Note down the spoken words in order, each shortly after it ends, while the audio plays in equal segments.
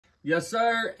Yes,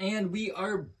 sir. And we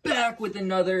are back with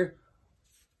another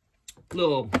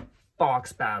little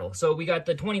box battle. So we got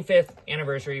the 25th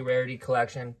anniversary Rarity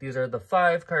Collection. These are the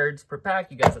 5 cards per pack.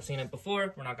 You guys have seen it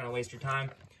before. We're not going to waste your time.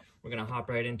 We're going to hop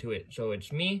right into it. So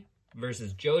it's me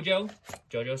versus JoJo.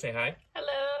 JoJo, say hi.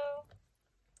 Hello.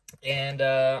 And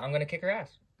I'm going to kick her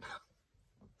ass.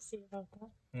 See about that.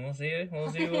 We'll see.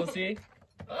 We'll see. We'll see.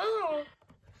 Oh.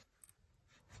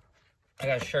 I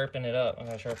got to sharpen it up.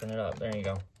 There you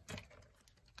go.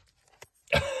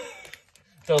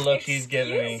 The look she's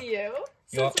giving me. Excuse you?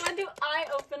 Since when do I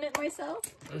open it myself?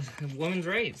 Women's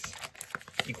rights.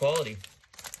 Equality.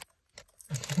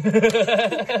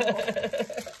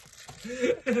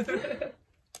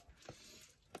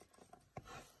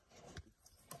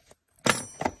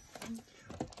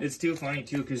 It's too funny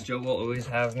too because Jo will always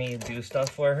have me do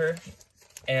stuff for her.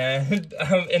 And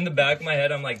in the back of my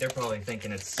head, I'm like, they're probably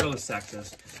thinking it's so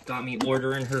sexist. Got me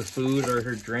ordering her food or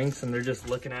her drinks, and they're just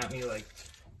looking at me like,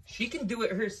 she can do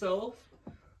it herself.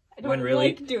 I don't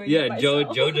like doing it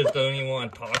myself. Jo just don't even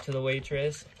want to talk to the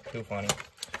waitress. Too funny.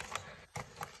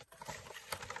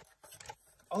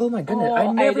 Oh my goodness,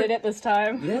 I did it this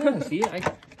time. Yeah, see, I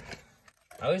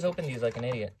always open these like an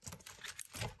idiot.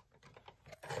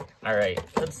 All right,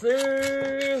 let's see.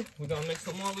 We're gonna mix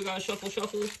them all. We gotta shuffle.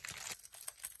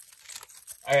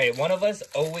 All right, one of us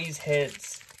always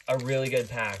hits a really good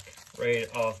pack right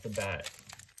off the bat.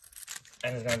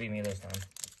 And it's gonna be me this time.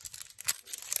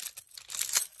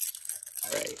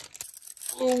 All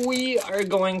right. We are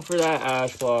going for that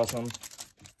Ash Blossom.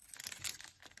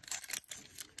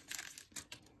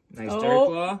 Nice Dark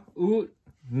Claw. Ooh,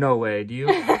 no way, do you?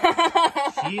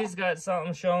 She's got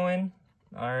something showing.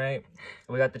 All right.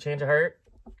 We got the Change of Heart.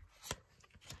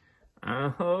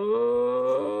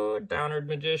 Oh, Downward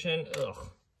Magician. Ugh.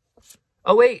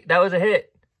 Oh, wait, that was a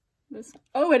hit.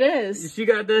 Oh, it is. She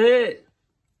got the hit.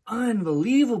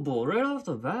 Unbelievable, right off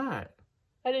the bat.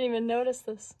 I didn't even notice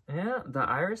this. Yeah, the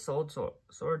Iris Sword Soul.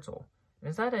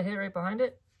 Is that a hit right behind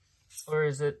it? Or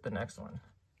is it the next one?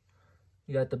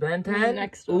 You got the Ben 10. The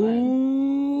next one.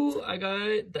 Ooh, I got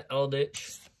it. The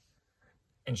Eldritch.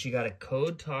 And she got a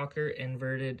Code Talker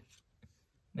inverted.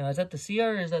 Now, is that the CR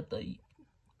or is that the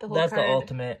whole That's card. The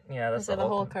ultimate. Yeah, that's the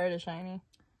whole card is shiny.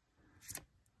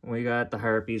 We got the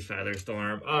Harpy's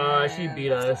Featherstorm. Oh, she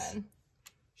beat us. Fine.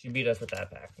 She beat us with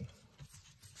that pack.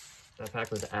 That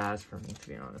pack was ass for me, to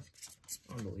be honest.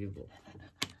 Unbelievable.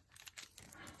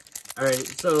 All right,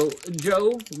 so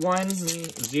Jo 1, me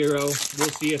 0. We'll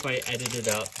see if I edit it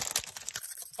up.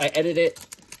 If I edit it,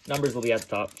 numbers will be at the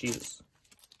top. Jesus.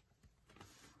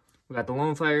 We got the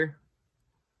Lone Fire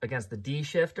against the D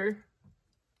Shifter.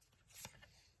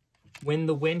 Win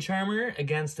the Wind Charmer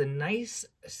against a nice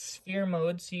Sphere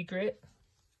Mode Secret.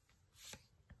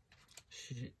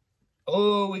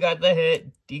 Oh, we got the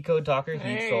hit. Decode Talker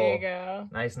Heat Soul. There you go.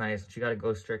 Nice, nice. She got a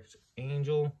Ghost Strict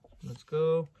Angel. Let's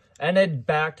go. And a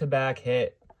back-to-back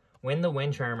hit. Win the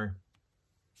Wind Charmer.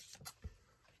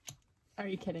 Are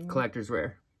you kidding me? Collector's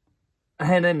Rare.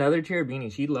 And another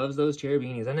Cherubini. She loves those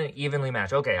Cherubinis. And an evenly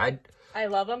matched. Okay, I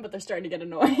love them, but they're starting to get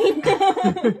annoying.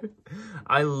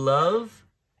 I love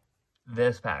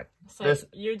this pack. So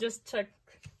you just took...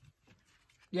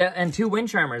 Yeah, and 2 Wind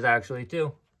Charmers, actually,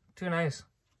 too. Too nice.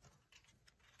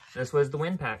 This was the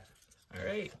Wind pack. All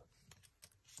right.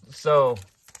 So,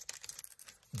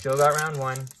 Jo got round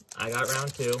 1. I got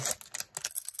round 2.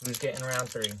 Who's getting round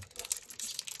 3? If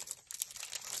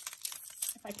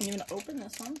I can even open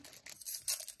this one.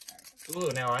 Ooh,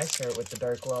 now I start with the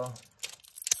Dark Claw.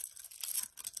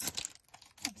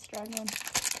 I'm struggling.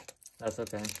 That's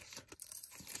okay.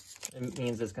 It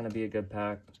means it's going to be a good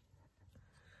pack.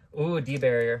 Ooh,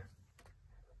 D-Barrier.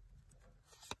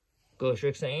 Ghost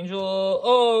Strict Angel.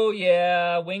 Oh,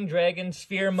 yeah. Winged Dragon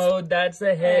Sphere Mode. That's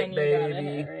a hit, and you baby. got a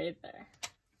hit right there.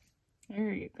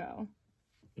 There you go.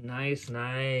 Nice,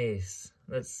 nice.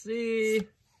 Let's see.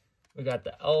 We got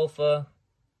the Alpha.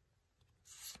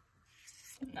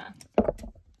 Nah.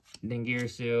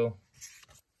 Dingirsu.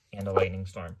 And a Lightning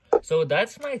Storm. So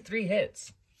that's my 3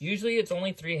 hits. Usually it's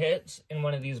only 3 hits in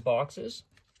one of these boxes.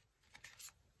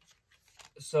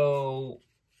 So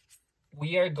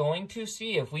we are going to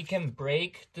see if we can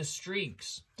break the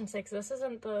streaks. It's like, this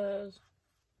isn't the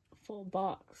full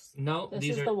box. No,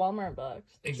 this is the Walmart box.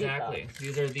 Exactly.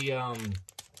 These are the,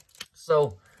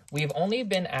 so we've only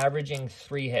been averaging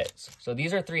 3 hits. So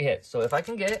these are 3 hits. So if I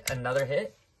can get another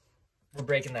hit, we're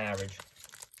breaking the average.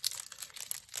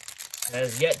 That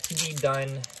is yet to be done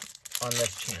on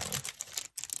this channel.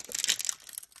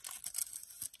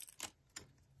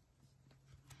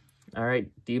 All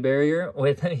right, D-Barrier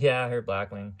with, yeah, her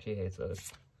Blackwing. She hates those.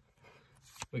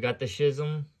 We got the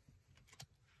Schism.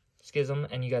 Schism,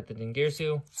 and you got the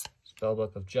Dingirsu,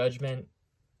 Spellbook of Judgment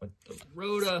with the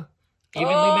Rhoda.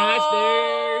 Evenly matched.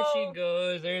 There she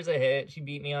goes. There's a hit. She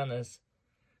beat me on this.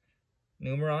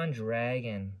 Numeron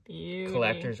Dragon. Beauty.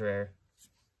 Collector's Rare.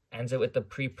 Ends it with the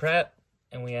pre-prep,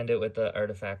 and we end it with the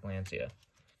Artifact Lancia.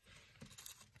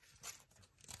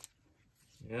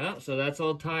 Yeah, so that's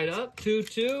all tied up.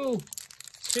 2-2.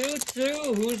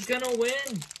 2-2. Who's gonna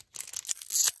win?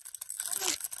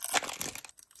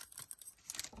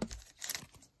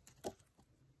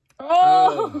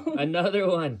 Oh, another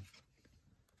one.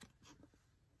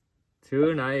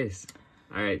 Too nice.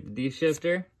 All right,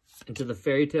 D-shifter into the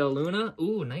Fairy Tale Luna.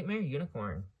 Ooh, Nightmare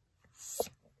Unicorn.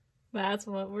 That's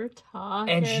what we're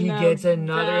talking And she gets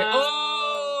another.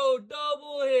 Oh,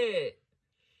 double hit.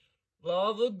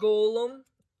 Lava Golem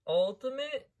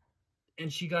Ultimate.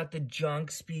 And she got the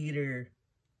Junk Speeder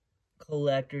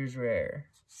Collector's Rare.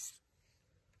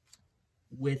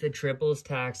 With a triples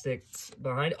tactics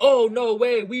behind. Oh, no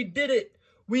way. We did it.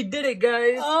 We did it,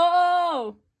 guys.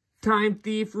 Oh. Time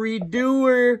Thief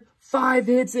Redoer. 5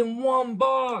 hits in 1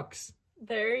 box.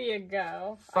 There you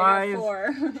go. 5. I got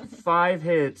 4. 5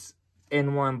 hits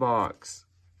in 1 box.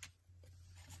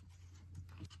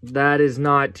 That is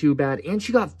not too bad. And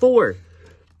she got 4.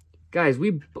 Guys,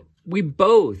 we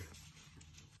both.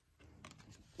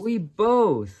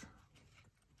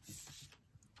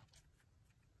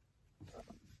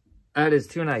 That is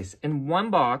too nice. In 1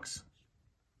 box,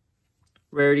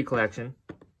 Rarity Collection,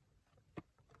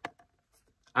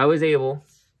 I was able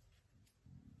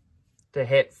to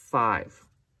hit 5.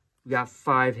 We got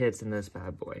 5 hits in this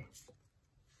bad boy.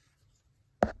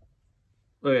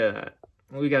 Look at that.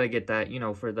 We got to get that, you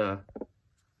know, for the...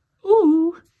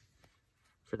 Ooh!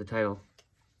 For the title.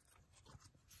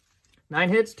 9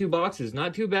 hits, 2 boxes.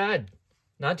 Not too bad.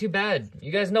 Not too bad.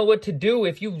 You guys know what to do.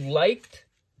 If you liked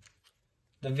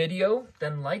the video,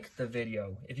 then like the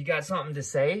video. If you got something to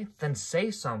say, then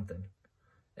say something.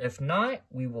 If not,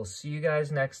 we will see you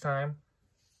guys next time.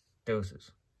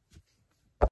 Deuces.